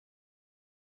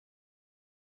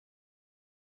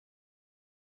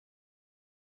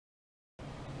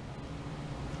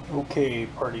Okay,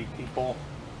 party people,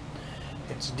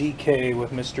 it's DK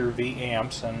with Mr. V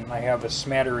Amps, and I have a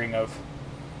smattering of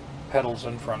pedals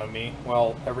in front of me.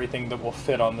 Well, everything that will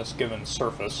fit on this given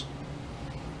surface.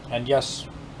 And yes,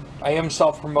 I am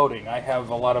self-promoting. I have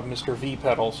a lot of Mr. V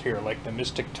pedals here, like the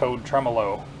Mystic Toad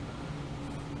Tremolo,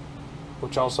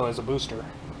 which also has a booster,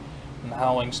 and the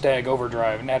Howling Stag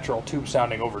Overdrive, natural tube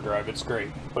sounding overdrive. It's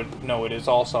great, but no, it is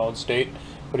all solid state.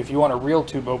 But if you want a real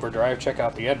tube overdrive, check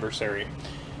out the Adversary.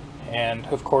 And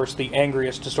of course the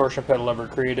angriest distortion pedal ever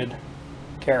created,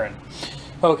 Karen.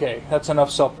 Okay, that's enough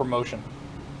self-promotion.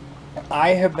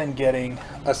 I have been getting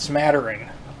a smattering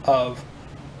of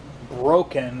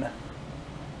broken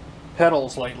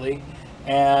pedals lately,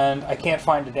 and I can't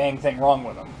find a dang thing wrong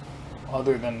with them,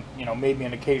 other than, you know, maybe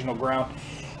an occasional ground.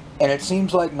 And it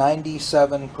seems like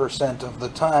 97% of the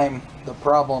time the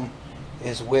problem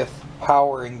is with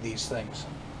powering these things.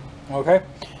 Okay,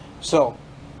 so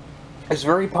it's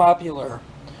very popular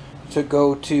to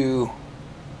go to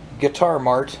Guitar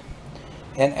Mart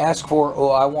and ask for,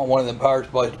 oh, I want one of them power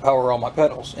supplies to power all my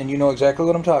pedals. And you know exactly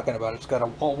what I'm talking about. It's got a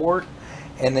wall wart,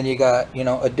 and then you got, you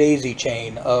know, a daisy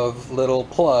chain of little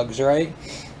plugs, right?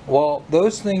 Well,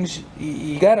 those things,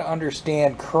 you got to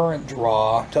understand current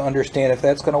draw to understand if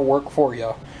that's going to work for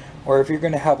you, or if you're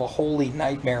going to have a holy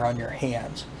nightmare on your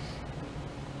hands.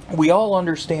 We all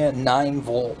understand 9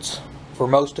 volts for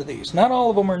most of these. Not all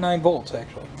of them are 9 volts,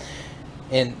 actually.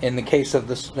 In the case of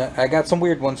this, I got some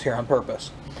weird ones here on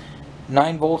purpose.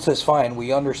 9 volts is fine.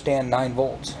 We understand 9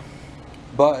 volts.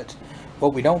 But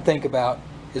what we don't think about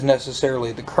is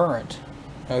necessarily the current.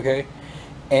 Okay?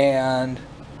 And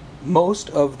most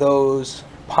of those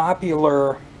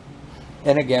popular,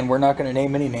 and again, we're not going to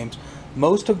name any names,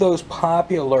 most of those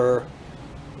popular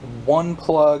one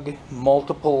plug,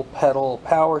 multiple pedal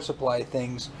power supply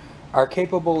things are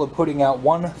capable of putting out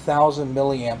 1,000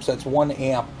 milliamps. That's 1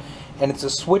 amp, and it's a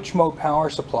switch mode power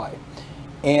supply.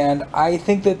 And I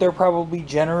think that they're probably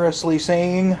generously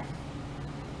saying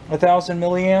 1,000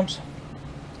 milliamps,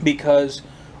 because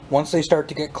once they start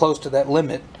to get close to that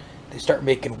limit, they start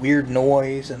making weird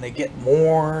noise and they get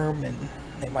warm and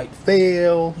they might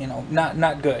fail. You know,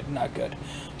 not good, not good.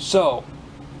 So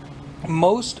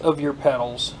most of your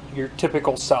pedals, your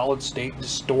typical solid state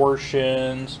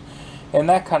distortions and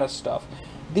that kind of stuff,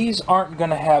 these aren't going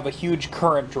to have a huge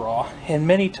current draw, and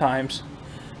many times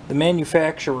the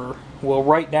manufacturer will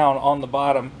write down on the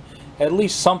bottom at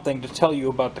least something to tell you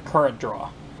about the current draw.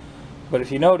 But if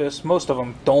you notice, most of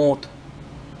them don't.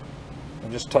 I'll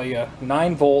just tell you,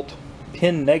 9 volt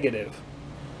pin negative.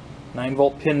 9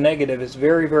 volt pin negative is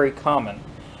very, very common.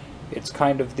 It's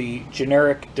kind of the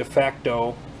generic de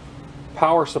facto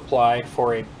power supply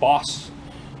for a Boss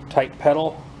type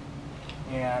pedal,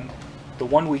 and the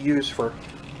one we use for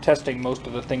testing most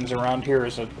of the things around here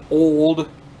is an old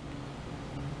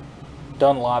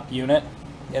Dunlop unit,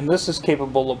 and this is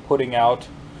capable of putting out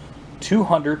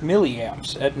 200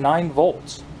 milliamps at 9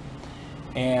 volts,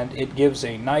 and it gives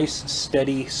a nice,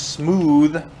 steady,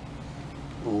 smooth,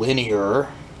 linear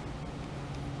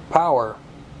power.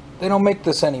 They don't make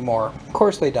this anymore. Of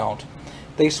course they don't.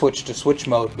 They switched to switch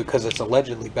mode because it's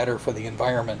allegedly better for the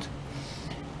environment.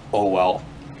 Oh well.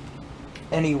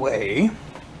 Anyway,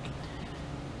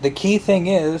 the key thing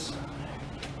is,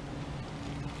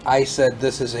 I said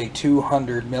this is a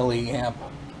 200 milliamp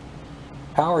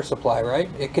power supply, right?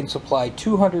 It can supply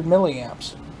 200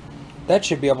 milliamps. That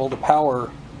should be able to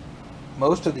power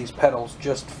most of these pedals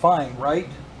just fine, right?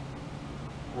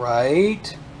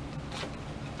 Right?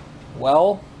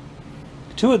 Well,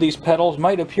 2 of these pedals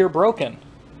might appear broken,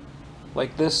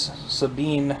 like this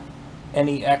Sabine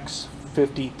NEX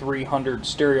 5300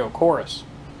 stereo chorus,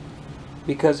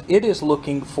 because it is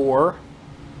looking for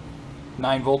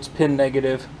 9 volts pin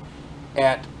negative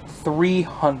at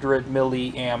 300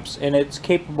 milliamps, and it's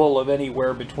capable of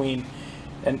anywhere between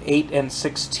an 8 and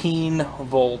 16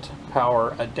 volt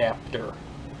power adapter.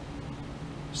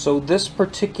 So this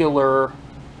particular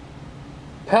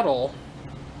pedal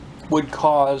would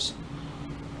cause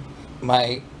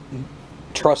my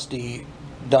trusty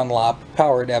Dunlop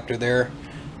power adapter there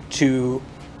to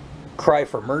cry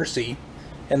for mercy,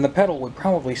 and the pedal would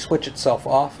probably switch itself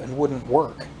off and wouldn't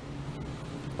work.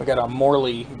 We got a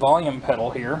Morley volume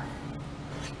pedal here.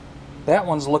 That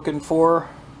one's looking for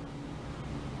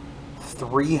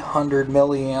 300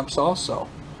 milliamps also.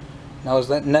 Now, is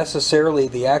that necessarily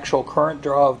the actual current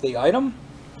draw of the item?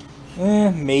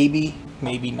 Maybe,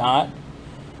 maybe not.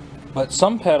 But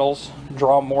some pedals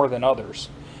draw more than others,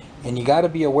 and you got to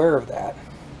be aware of that.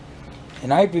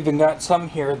 And I've even got some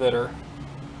here that are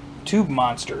tube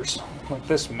monsters, like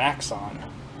this Maxon.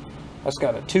 That's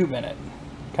got a tube in it.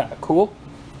 Kind of cool.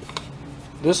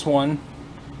 this one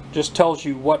just tells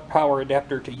you what power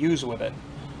adapter to use with it.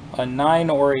 A 9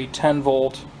 or a 10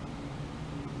 volt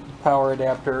power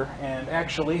adapter, and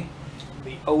actually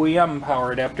the OEM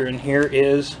power adapter in here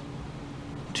is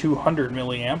 200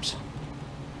 milliamps,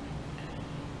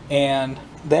 and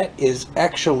that is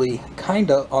actually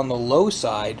kinda on the low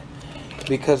side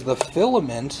because the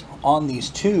filament on these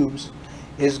tubes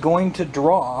is going to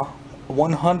draw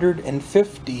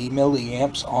 150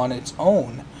 milliamps on its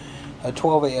own. A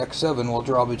 12AX7 will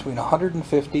draw between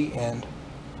 150 and,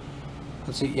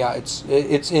 let's see, yeah, it's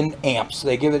in amps.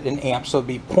 They give it in amps, so it'd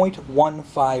be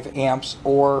 0.15 amps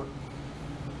or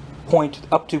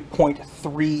up to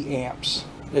 0.3 amps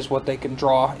is what they can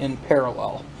draw in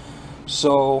parallel.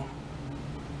 So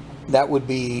that would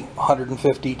be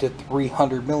 150 to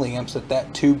 300 milliamps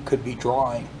that tube could be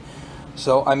drawing.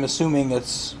 So I'm assuming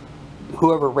it's,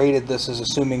 whoever rated this is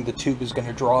assuming the tube is going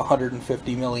to draw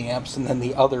 150 milliamps, and then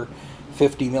the other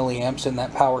 50 milliamps in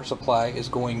that power supply is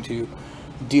going to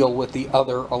deal with the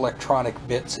other electronic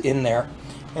bits in there,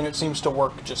 and it seems to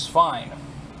work just fine.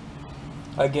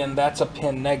 Again, that's a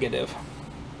pin negative.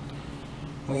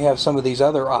 We have some of these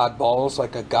other oddballs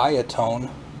like a Guitar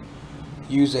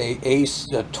use a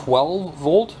 12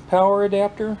 volt power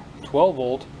adapter. 12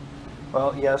 volt.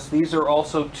 Well, yes, these are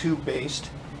also tube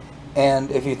based,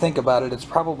 and if you think about it, it's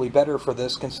probably better for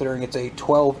this considering it's a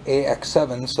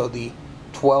 12AX7, so the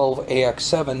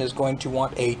 12AX7 is going to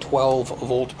want a 12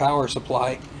 volt power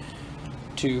supply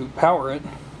to power it,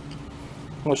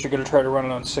 unless you're going to try to run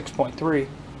it on 6.3,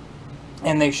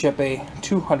 and they ship a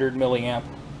 200 milliamp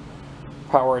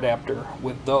power adapter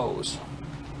with those.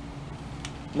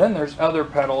 Then there's other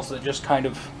pedals that just kind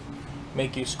of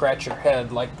make you scratch your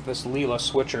head, like this Leela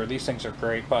switcher. These things are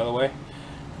great, by the way.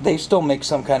 They still make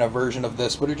some kind of version of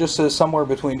this, but it just says somewhere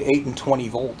between 8 and 20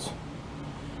 volts.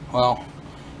 Well,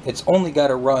 it's only got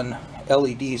to run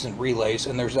LEDs and relays,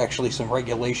 and there's actually some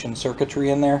regulation circuitry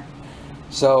in there.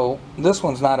 So this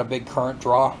one's not a big current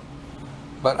draw,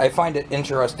 but I find it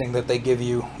interesting that they give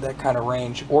you that kind of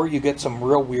range. Or you get some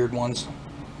real weird ones,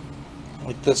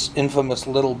 like this infamous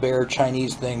Little Bear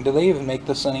Chinese thing. Do they even make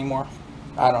this anymore?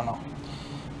 I don't know.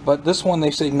 But this one,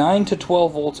 they say 9 to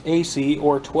 12 volts AC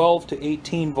or 12 to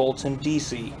 18 volts in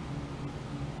DC.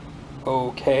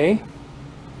 Okay.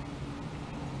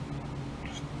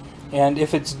 And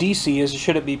if it's DC,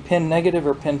 should it be pin negative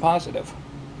or pin positive?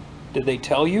 Did they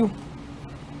tell you?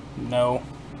 No.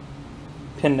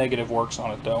 Pin negative works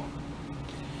on it though.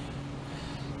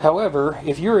 However,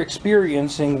 if you're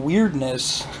experiencing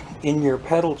weirdness in your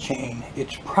pedal chain,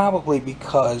 it's probably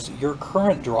because your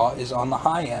current draw is on the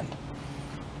high end.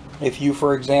 If you,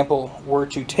 for example, were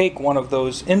to take one of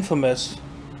those infamous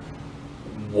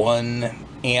 1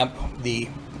 amp, the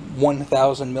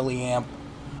 1000 milliamp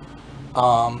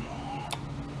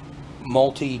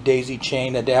multi-daisy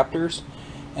chain adapters,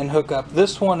 and hook up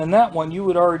this one and that one, you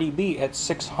would already be at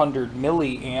 600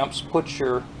 milliamps.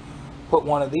 Put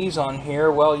one of these on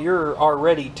here, well, you're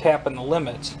already tapping the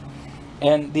limits.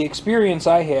 And the experience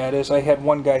I had is I had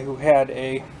one guy who had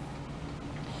a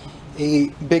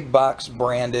big box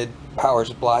branded power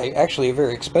supply, actually a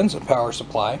very expensive power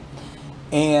supply,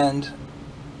 and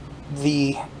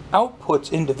the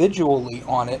outputs individually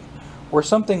on it were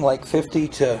something like 50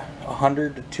 to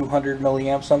 100 to 200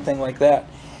 milliamps, something like that.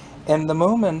 And the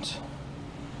moment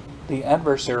the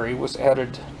adversary was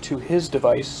added to his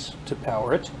device to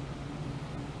power it,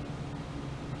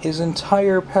 his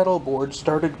entire pedal board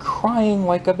started crying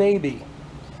like a baby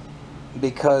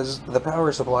because the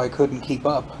power supply couldn't keep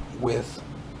up with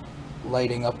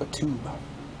lighting up a tube.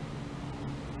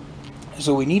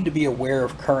 So we need to be aware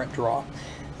of current draw.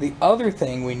 The other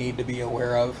thing we need to be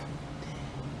aware of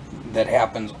that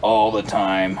happens all the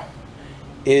time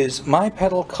is my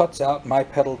pedal cuts out, my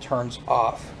pedal turns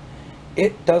off.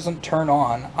 It doesn't turn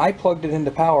on. I plugged it into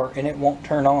power and it won't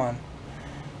turn on.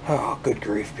 Oh, good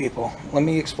grief, people. Let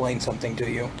me explain something to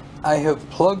you. I have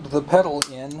plugged the pedal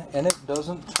in and it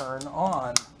doesn't turn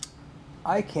on.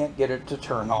 I can't get it to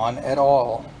turn on at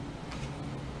all.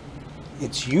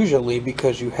 It's usually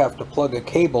because you have to plug a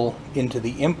cable into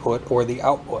the input or the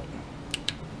output.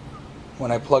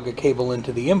 When I plug a cable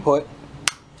into the input,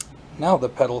 now the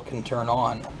pedal can turn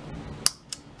on.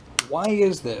 Why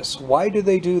is this? Why do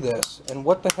they do this? And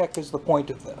what the heck is the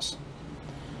point of this?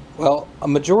 Well, a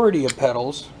majority of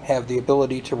pedals have the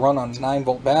ability to run on a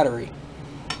 9-volt battery.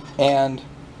 And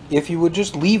if you would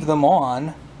just leave them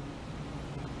on,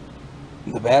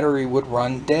 the battery would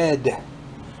run dead.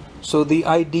 So the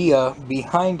idea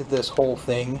behind this whole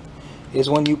thing is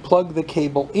when you plug the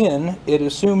cable in, it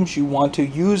assumes you want to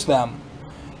use them.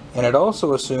 And it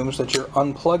also assumes that you're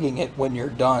unplugging it when you're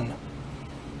done.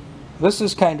 This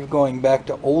is kind of going back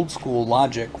to old school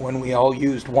logic when we all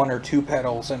used one or two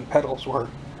pedals, and pedals were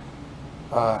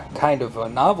kind of a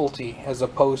novelty as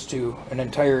opposed to an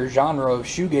entire genre of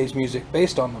shoegaze music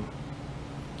based on them.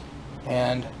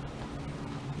 And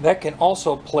that can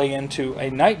also play into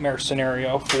a nightmare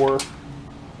scenario for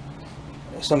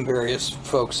some various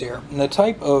folks here. And the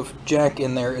type of jack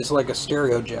in there is like a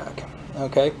stereo jack,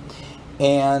 okay?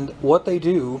 And what they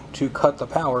do to cut the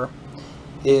power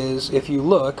is, if you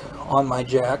look on my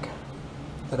jack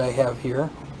that I have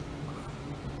here,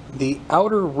 the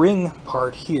outer ring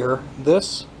part here,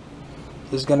 this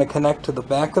is going to connect to the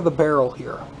back of the barrel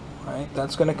here, right?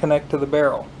 That's going to connect to the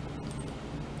barrel.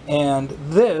 And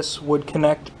this would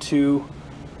connect to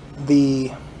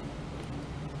the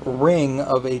ring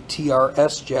of a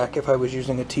TRS jack if I was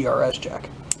using a TRS jack.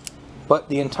 But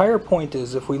the entire point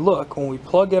is, if we look, when we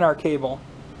plug in our cable,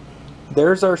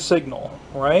 there's our signal,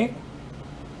 right?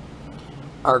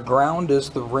 Our ground is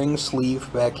the ring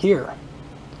sleeve back here.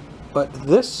 But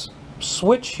this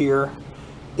switch here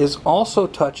is also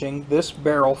touching this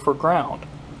barrel for ground.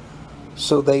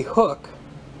 So they hook,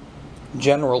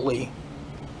 generally,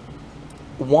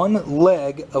 one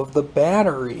leg of the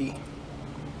battery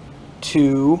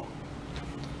to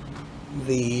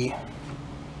the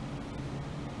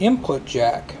input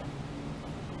jack,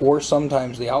 or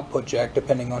sometimes the output jack,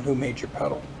 depending on who made your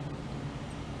pedal.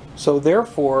 So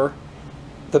therefore,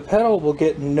 the pedal will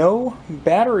get no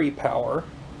battery power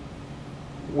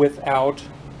without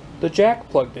the jack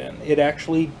plugged in. It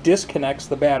actually disconnects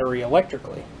the battery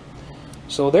electrically.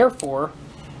 So therefore,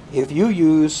 if you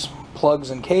use plugs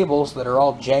and cables that are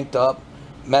all janked up,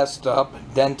 messed up,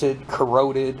 dented,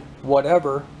 corroded,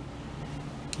 whatever,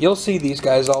 you'll see these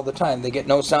guys all the time. They get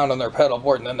no sound on their pedal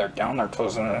board, and then they're down their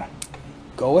toes.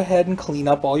 Go ahead and clean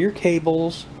up all your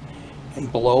cables and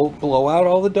blow out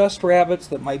all the dust rabbits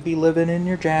that might be living in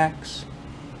your jacks.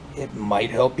 It might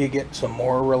help you get some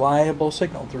more reliable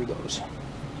signal through those.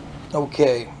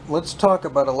 Okay, let's talk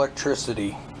about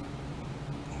electricity.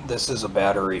 This is a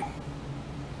battery.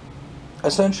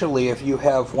 Essentially, if you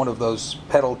have one of those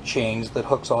pedal chains that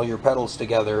hooks all your pedals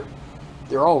together,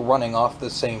 they're all running off the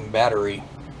same battery.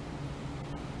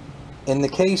 In the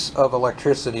case of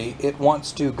electricity, it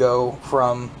wants to go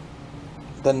from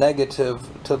the negative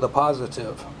to the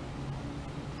positive.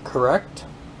 Correct?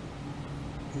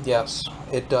 Yes,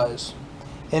 it does.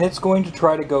 And it's going to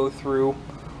try to go through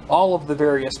all of the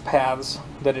various paths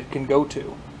that it can go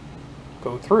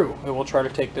through. It will try to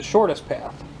take the shortest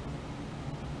path.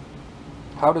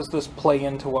 How does this play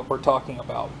into what we're talking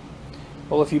about?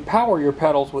 Well, if you power your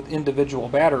pedals with individual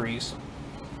batteries,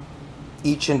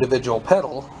 each individual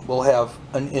pedal will have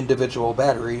an individual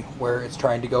battery where it's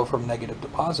trying to go from negative to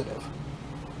positive.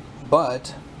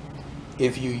 But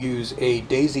if you use a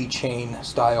daisy chain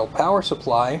style power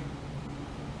supply,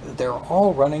 they're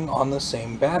all running on the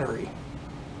same battery.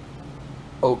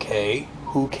 Okay,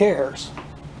 who cares?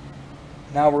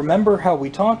 Now remember how we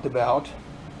talked about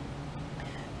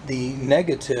the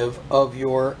negative of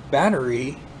your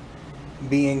battery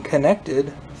being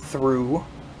connected through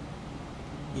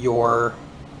your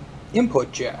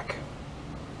input jack.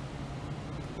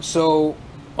 So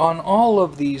on all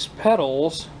of these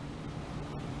pedals,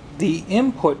 the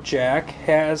input jack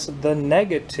has the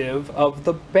negative of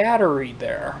the battery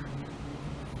there.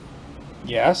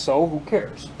 Yeah, so who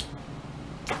cares?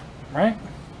 Right?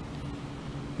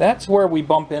 That's where we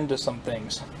bump into some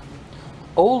things.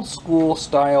 Old school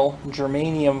style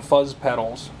germanium fuzz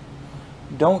pedals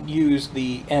don't use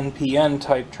the NPN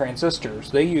type transistors.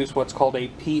 They use what's called a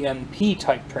PNP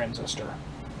type transistor.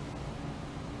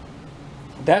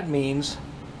 That means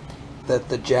that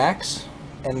the jacks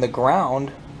and the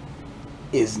ground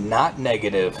is not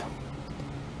negative.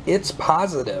 It's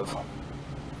positive.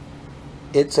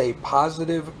 It's a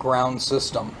positive ground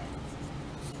system.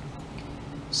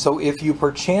 So if you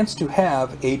perchance to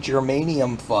have a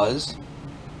germanium fuzz,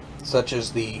 such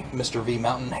as the Mr. V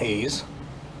Mountain Haze,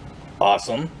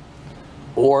 awesome,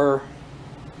 or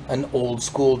an old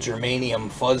school germanium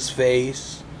fuzz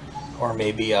face, or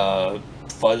maybe a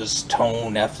fuzz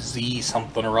tone FZ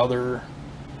something or other,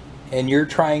 and you're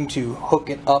trying to hook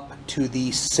it up to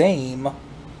the same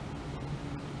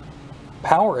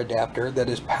power adapter that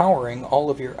is powering all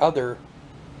of your other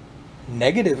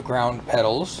negative ground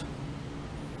pedals.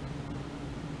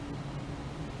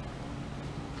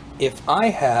 If I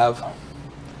have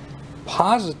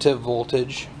positive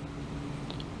voltage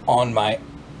on my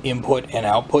input and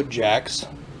output jacks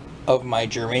of my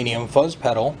germanium fuzz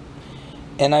pedal,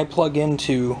 and I plug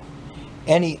into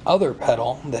any other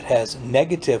pedal that has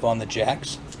negative on the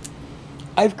jacks,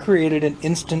 I've created an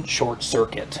instant short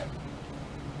circuit.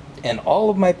 and all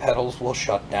of my pedals will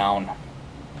shut down.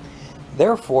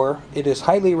 Therefore, it is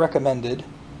highly recommended.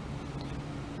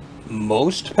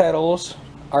 Most pedals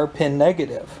are pin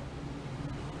negative.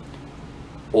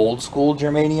 Old school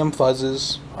germanium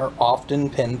fuzzes are often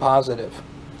pin positive.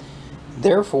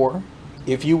 Therefore,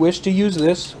 if you wish to use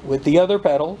this with the other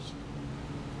pedals,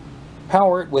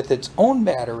 power it with its own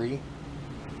battery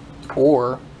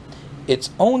or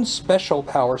its own special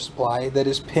power supply that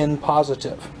is pin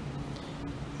positive.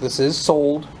 This is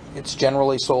sold. It's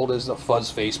generally sold as the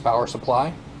fuzz face power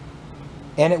supply,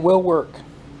 and it will work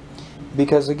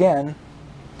because, again,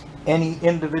 any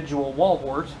individual wall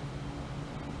wart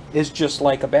is just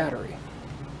like a battery.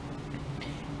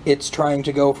 It's trying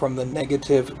to go from the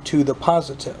negative to the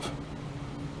positive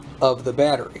of the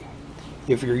battery.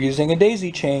 If you're using a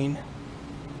daisy chain,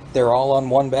 they're all on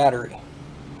one battery.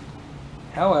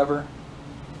 However,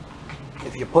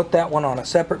 if you put that one on a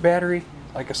separate battery,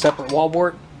 like a separate wall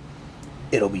wart,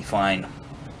 it'll be fine.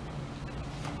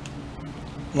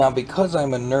 Now, because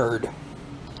I'm a nerd,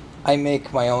 I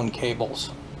make my own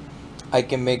cables. I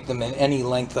can make them in any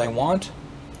length I want,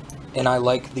 and I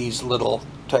like these little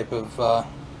type of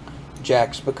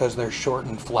jacks because they're short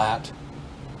and flat.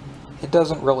 It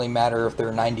doesn't really matter if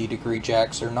they're 90-degree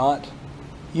jacks or not.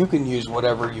 You can use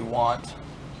whatever you want.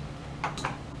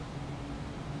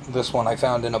 This one I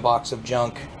found in a box of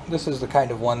junk. This is the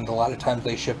kind of one that a lot of times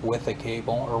they ship with a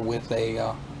cable or with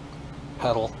a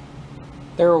pedal.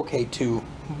 They're okay too,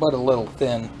 but a little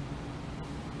thin.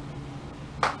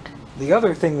 The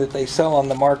other thing that they sell on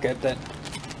the market that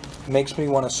makes me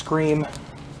want to scream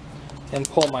and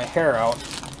pull my hair out,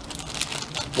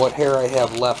 what hair I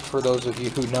have left for those of you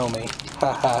who know me,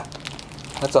 haha,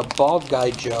 that's a bald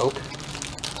guy joke,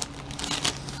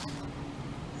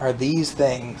 are these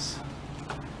things.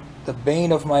 The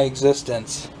bane of my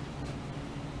existence.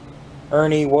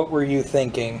 Ernie, what were you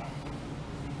thinking?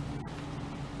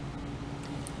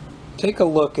 Take a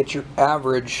look at your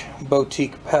average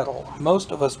boutique pedal.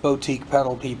 Most of us boutique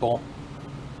pedal people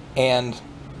and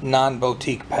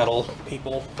non-boutique pedal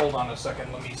people. Hold on a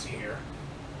second, let me see here.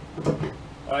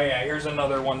 Oh yeah, here's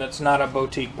another one that's not a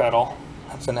boutique pedal.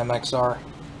 That's an MXR.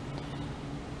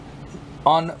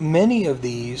 On many of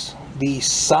these, the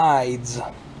sides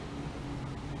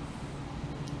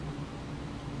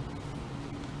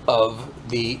of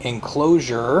the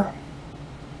enclosure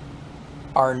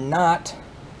are not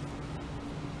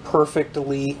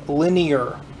perfectly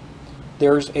linear.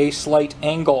 There's a slight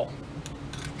angle.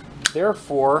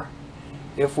 Therefore,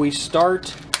 if we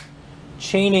start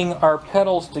chaining our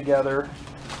pedals together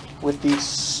with these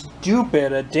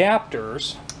stupid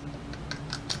adapters,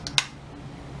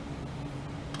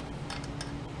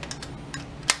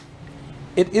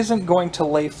 it isn't going to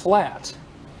lay flat.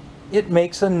 It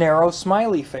makes a narrow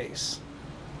smiley face.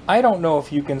 I don't know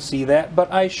if you can see that,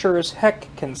 but I sure as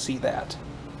heck can see that.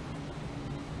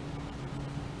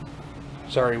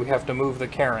 Sorry, we have to move the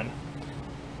Karen.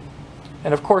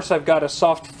 And of course I've got a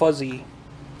soft fuzzy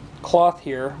cloth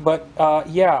here, but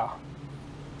yeah,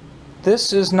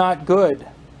 this is not good.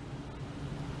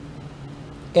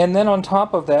 And then on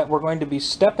top of that, we're going to be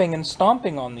stepping and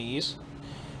stomping on these.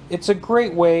 It's a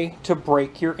great way to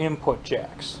break your input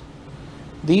jacks.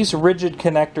 These rigid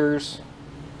connectors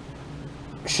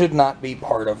should not be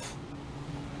part of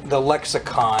the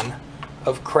lexicon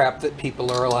of crap that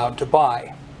people are allowed to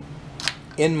buy,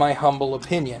 in my humble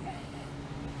opinion.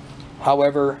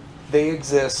 However, they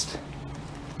exist,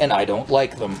 and I don't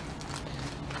like them.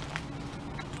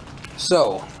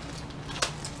 So,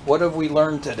 what have we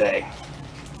learned today?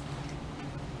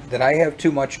 That I have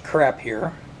too much crap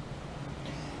here,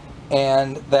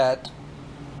 and that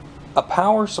a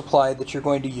power supply that you're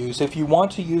going to use, if you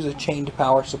want to use a chained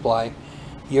power supply,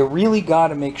 you really got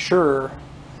to make sure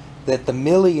that the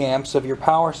milliamps of your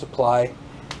power supply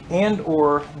and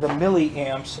or the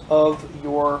milliamps of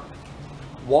your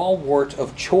wall wart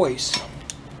of choice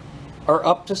are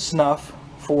up to snuff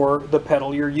for the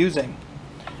pedal you're using.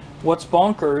 What's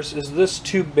bonkers is this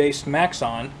tube-based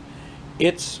Maxon,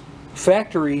 its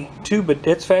factory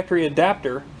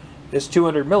adapter is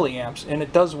 200 milliamps, and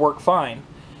it does work fine.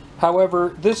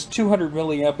 However, this 200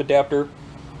 milliamp adapter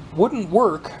wouldn't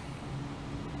work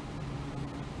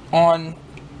on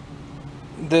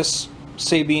this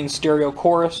Sabine Stereo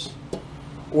Chorus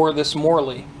or this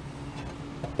Morley.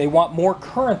 They want more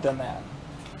current than that.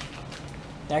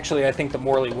 Actually, I think the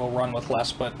Morley will run with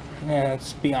less, but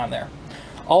it's beyond there.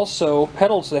 Also,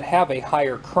 pedals that have a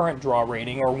higher current draw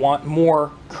rating or want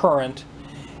more current,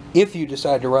 if you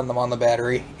decide to run them on the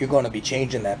battery, you're going to be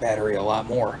changing that battery a lot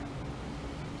more.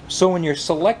 So when you're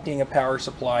selecting a power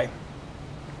supply,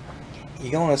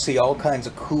 you're going to see all kinds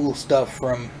of cool stuff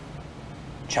from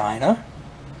China,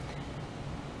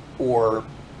 or,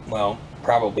 well,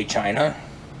 probably China,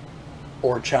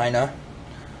 or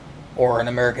an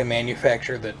American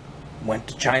manufacturer that went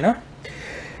to China.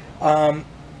 And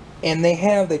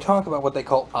they talk about what they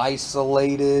call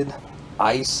isolated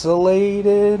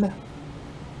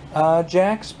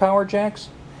jacks, power jacks.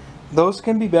 Those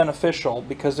can be beneficial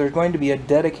because there's going to be a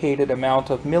dedicated amount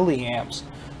of milliamps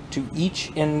to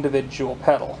each individual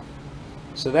pedal.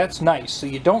 So that's nice. So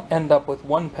you don't end up with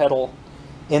one pedal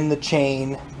in the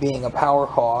chain being a power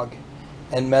hog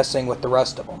and messing with the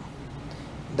rest of them.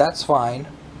 That's fine.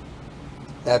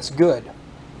 That's good.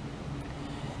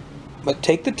 But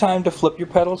take the time to flip your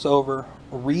pedals over,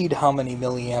 read how many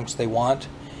milliamps they want,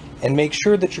 and make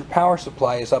sure that your power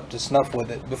supply is up to snuff with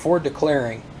it before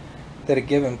declaring that a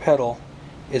given pedal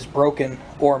is broken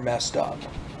or messed up.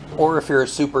 Or if you're a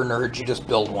super nerd, you just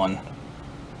build one.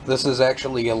 This is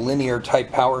actually a linear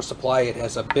type power supply. It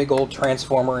has a big old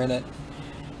transformer in it.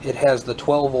 It has the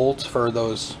 12 volts for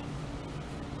those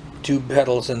tube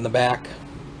pedals in the back.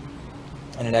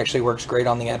 And it actually works great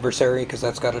on the Adversary because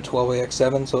that's got a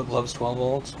 12AX7, so it loves 12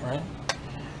 volts, right?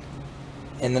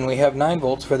 And then we have 9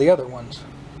 volts for the other ones.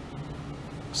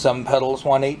 Some pedals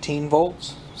want 18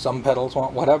 volts, some pedals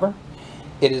want whatever.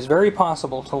 It is very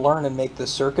possible to learn and make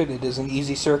this circuit. It is an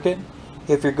easy circuit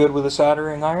if you're good with a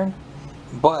soldering iron.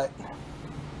 But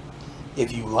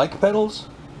if you like pedals,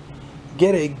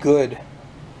 get a good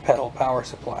pedal power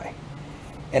supply.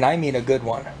 And I mean a good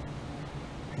one.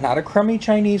 Not a crummy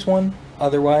Chinese one.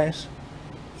 Otherwise,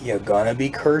 you're gonna be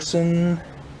cursing.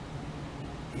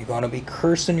 You're gonna be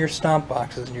cursing your stomp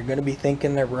boxes, and you're gonna be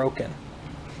thinking they're broken.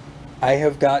 I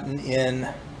have gotten in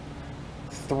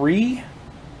 3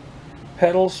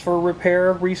 pedals for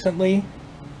repair recently,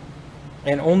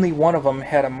 and only one of them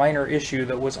had a minor issue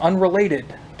that was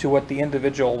unrelated to what the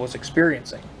individual was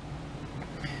experiencing.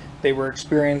 They were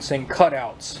experiencing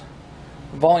cutouts,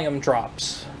 volume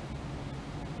drops,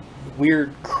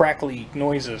 weird crackly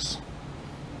noises.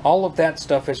 All of that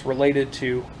stuff is related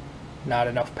to not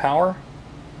enough power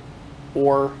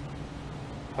or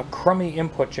a crummy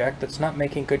input jack that's not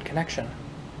making good connection.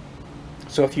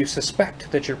 So if you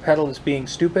suspect that your pedal is being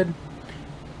stupid,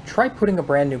 try putting a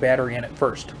brand new battery in it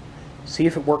first. See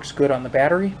if it works good on the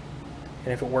battery,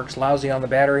 and if it works lousy on the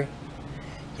battery,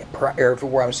 if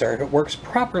it works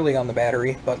properly on the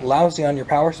battery but lousy on your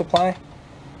power supply,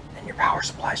 then your power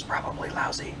supply is probably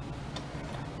lousy.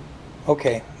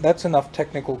 Okay, that's enough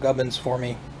technical gubbins for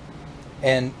me,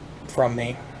 and from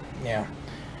me, yeah.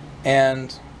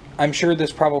 And I'm sure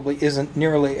this probably isn't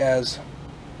nearly as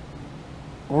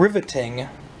riveting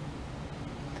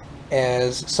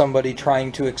as somebody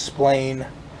trying to explain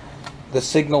the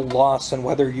signal loss and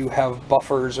whether you have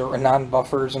buffers or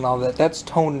non-buffers and all that. That's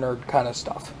tone nerd kind of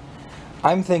stuff.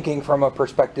 I'm thinking from a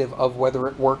perspective of whether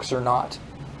it works or not.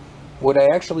 Would I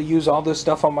actually use all this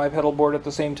stuff on my pedal board at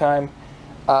the same time?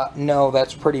 No,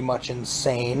 that's pretty much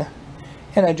insane.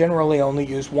 And I generally only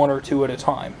use 1 or 2 at a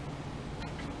time.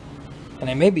 And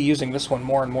I may be using this one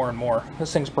more and more and more.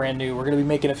 This thing's brand new. We're going to be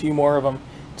making a few more of them.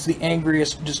 It's the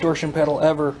angriest distortion pedal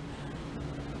ever.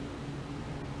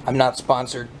 I'm not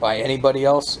sponsored by anybody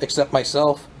else except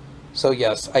myself. So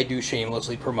yes, I do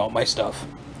shamelessly promote my stuff.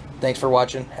 Thanks for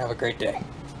watching. Have a great day.